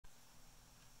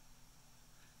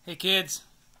Hey kids,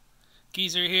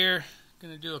 Geezer here.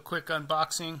 Gonna do a quick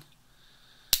unboxing.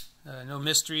 No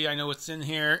mystery, I know what's in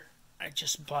here. I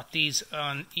just bought these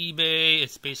on eBay.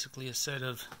 It's basically a set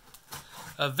of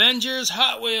Avengers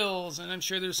Hot Wheels, and I'm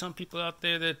sure there's some people out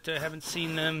there that haven't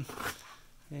seen them.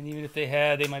 And even if they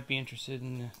had, they might be interested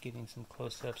in getting some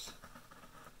close-ups.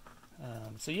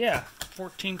 So yeah,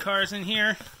 14 cars in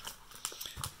here.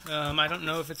 I don't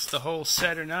know if it's the whole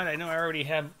set or not. I know I already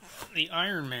have the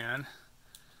Iron Man.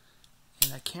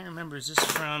 And I can't remember, is this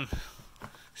from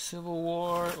Civil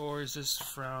War or is this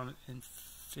from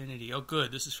Infinity? Oh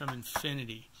good, this is from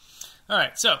Infinity.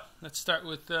 Alright, so let's start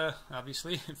with,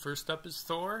 obviously, first up is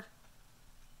Thor.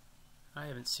 I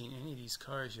haven't seen any of these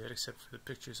cars yet except for the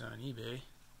pictures on eBay.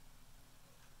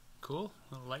 Cool,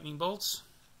 little lightning bolts.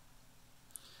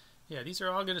 Yeah, these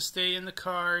are all going to stay in the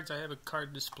cards. I have a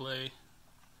card display.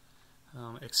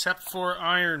 Except for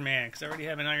Iron Man, because I already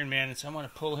have an Iron Man, and so I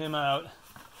want to pull him out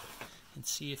and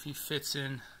see if he fits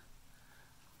in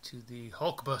to the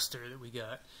Hulkbuster that we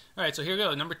got. Alright, so here we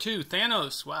go. Number 2,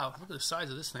 Thanos. Wow, look at the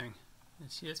size of this thing.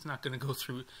 See, it's not going to go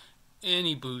through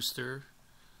any booster.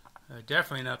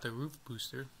 Definitely not the roof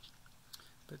booster.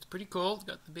 But it's pretty cool. It's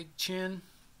got the big chin.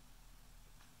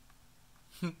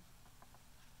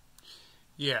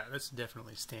 Yeah, that's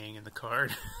definitely staying in the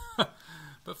card.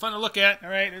 But fun to look at.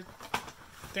 Alright, there's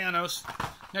Thanos.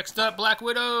 Next up, Black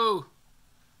Widow.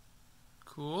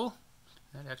 Cool.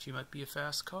 That actually might be a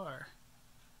fast car.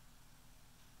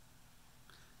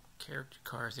 Character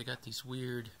cars, they got these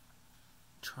weird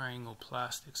triangle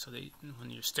plastics, so they, when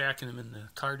you're stacking them in the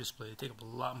car display, they take up a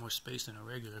lot more space than a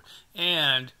regular.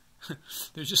 And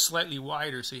they're just slightly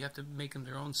wider, so you have to make them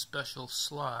their own special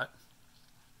slot.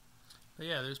 But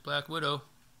yeah, there's Black Widow,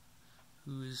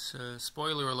 who is,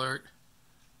 spoiler alert,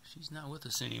 she's not with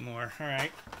us anymore.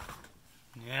 Alright.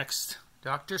 Next,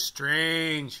 Doctor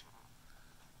Strange.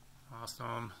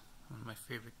 Awesome. One of my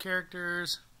favorite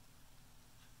characters.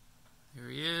 There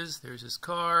he is. There's his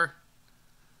car.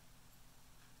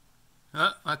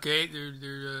 Oh, okay.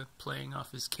 They're playing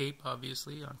off his cape,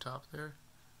 obviously, on top there.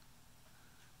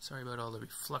 Sorry about all the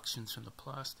reflections from the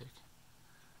plastic.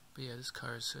 But yeah, this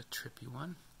car is a trippy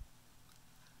one.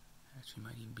 Actually,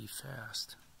 might even be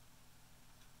fast.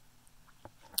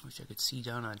 Wish I could see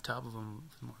down on top of him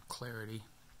with more clarity.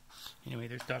 Anyway,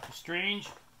 there's Doctor Strange.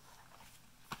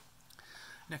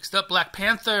 Next up, Black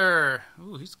Panther.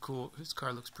 Ooh, he's cool. His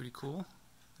car looks pretty cool.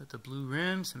 Got the blue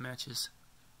rims and matches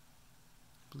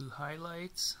blue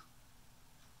highlights.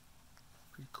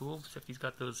 Pretty cool, except he's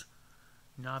got those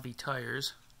knobby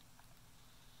tires.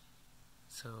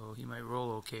 So he might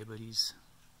roll okay, but he's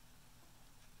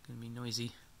gonna be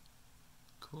noisy.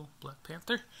 Cool, Black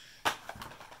Panther.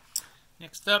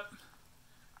 Next up,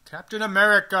 Captain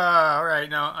America. Alright,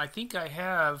 now I think I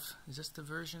have, is this the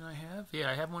version I have? Yeah,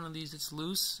 I have one of these that's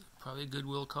loose, probably a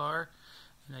Goodwill car.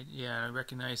 And I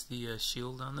recognize the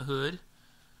shield on the hood.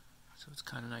 So it's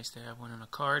kind of nice to have one on a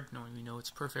card, knowing we know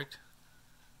it's perfect.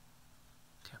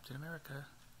 Captain America.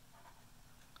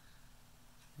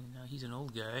 And now he's an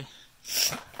old guy.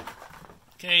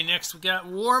 Okay, next we got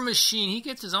War Machine. He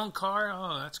gets his own car.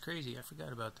 Oh, that's crazy. I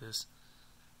forgot about this.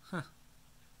 Huh.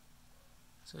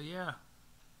 So yeah.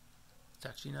 It's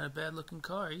actually not a bad looking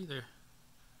car either.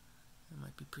 It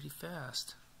might be pretty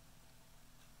fast.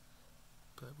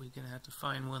 But we're going to have to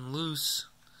find one loose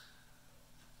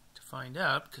to find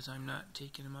out, because I'm not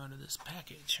taking him out of this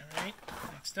package. Alright,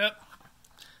 next up,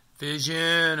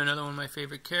 Vision, another one of my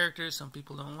favorite characters. Some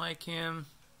people don't like him,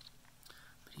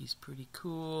 but he's pretty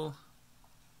cool.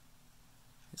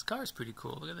 His car's pretty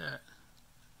cool, look at that.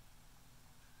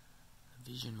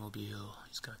 The Vision Mobile.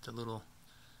 He's got the little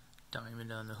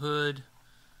diamond on the hood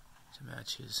to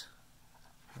match his,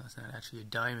 well, it's not actually a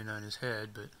diamond on his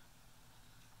head, but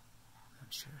I'm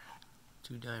sure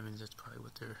 2 diamonds, that's probably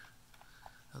what they're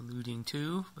alluding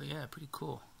to. But yeah, pretty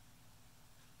cool.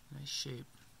 Nice shape.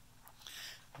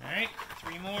 Alright,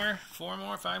 3 more, 4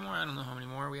 more, 5 more, I don't know how many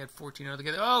more. We had 14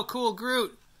 altogether. Oh, cool,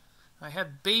 Groot! I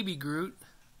have Baby Groot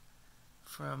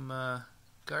from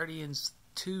Guardians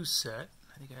 2 set.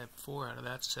 I think I have 4 out of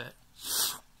that set.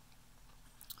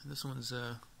 This one's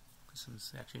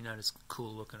actually not as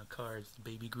cool looking a car as the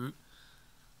Baby Groot.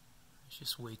 There's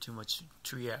just way too much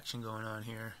tree action going on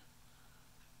here.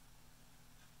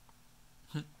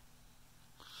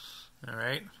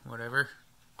 Alright, whatever.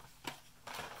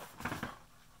 And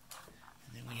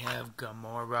then we have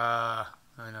Gamora.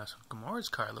 I know, so Gamora's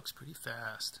car looks pretty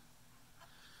fast.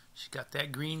 She's got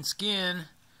that green skin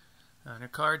on her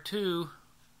car too.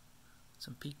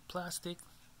 Some peak plastic.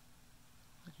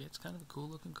 It's kind of a cool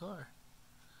looking car.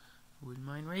 Wouldn't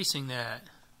mind racing that.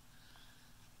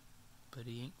 But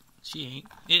he ain't She ain't.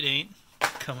 It ain't.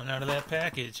 Coming out of that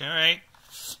package. Alright.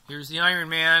 Here's the Iron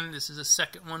Man. This is the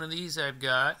second one of these I've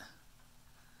got.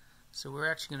 So we're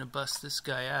actually going to bust this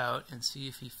guy out and see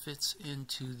if he fits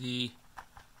into the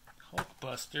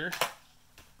Hulkbuster.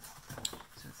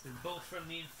 Since they're both from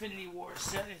the Infinity War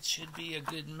set, it should be a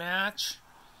good match.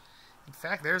 In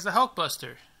fact, there's the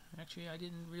Hulkbuster. Actually, I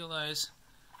didn't realize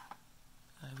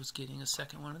I was getting a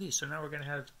second one of these. So now we're going to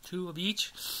have 2 of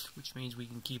each, which means we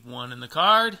can keep 1 in the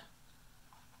card.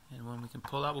 And one we can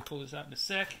pull out. We'll pull this out in a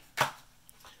sec.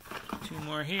 2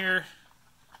 more here.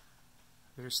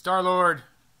 There's Star-Lord.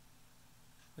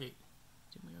 Wait,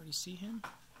 didn't we already see him?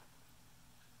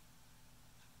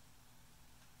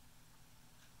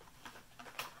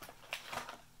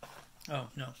 Oh,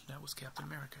 no, that was Captain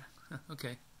America.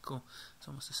 Okay, cool. It's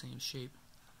almost the same shape.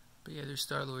 But yeah, there's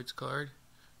Star-Lord's card.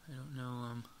 I don't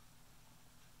know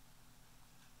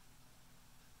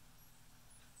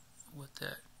what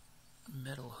that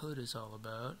metal hood is all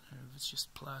about, or if it's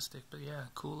just plastic. But yeah,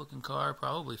 cool looking car,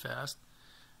 probably fast.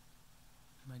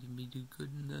 Might even be doing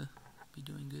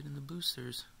good in the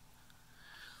boosters.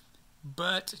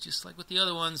 But just like with the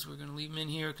other ones, we're going to leave them in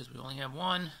here because we only have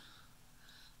 1. If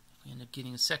we end up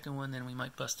getting a second one, then we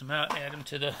might bust them out, add them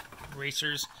to the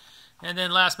racers. And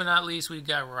then last but not least, we've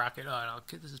got Rocket. Oh,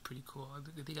 this is pretty cool. I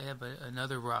think I have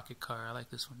another Rocket car. I like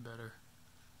this one better.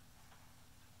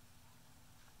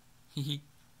 It's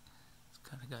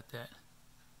kind of got that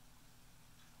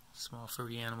small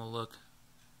furry animal look.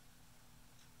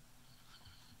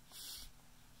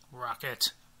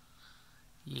 Rocket.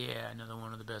 Yeah, another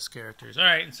one of the best characters.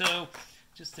 Alright, and so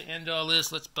just to end all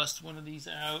this, let's bust one of these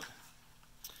out.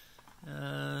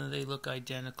 They look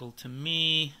identical to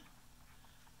me.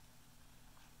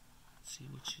 Let's see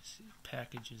which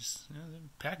packages. The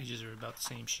packages are about the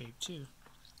same shape too.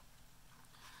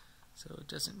 So it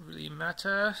doesn't really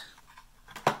matter.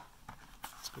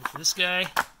 Let's go for this guy.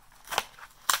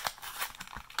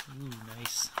 Ooh,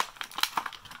 nice.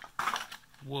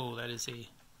 Whoa, that is a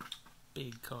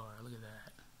big car. Look at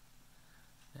that.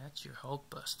 That's your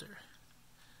Hulkbuster.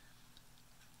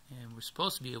 And we're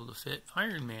supposed to be able to fit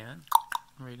Iron Man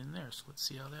right in there. So let's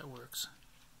see how that works.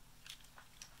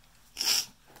 Here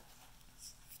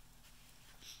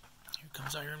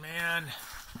comes Iron Man.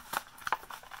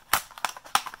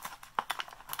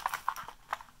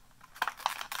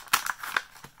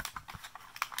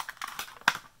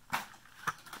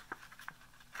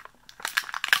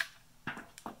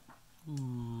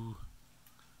 Ooh,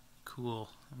 cool.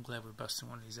 I'm glad we're busting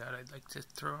one of these out. I'd like to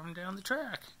throw them down the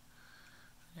track.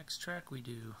 Next track we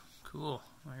do. Cool.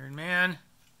 Iron Man.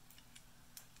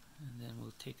 And then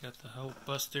we'll take out the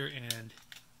Hulkbuster, and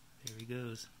there he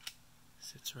goes.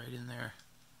 Sits right in there.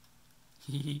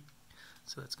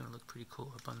 So that's going to look pretty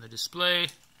cool up on the display.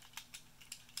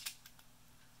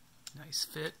 Nice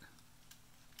fit.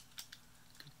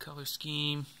 Good color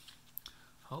scheme.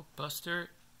 Hulkbuster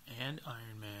and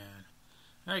Iron Man.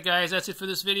 Alright guys, that's it for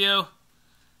this video.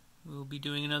 We'll be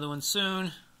doing another one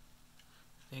soon.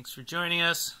 Thanks for joining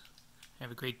us. Have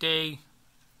a great day.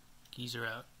 Geezer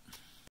out.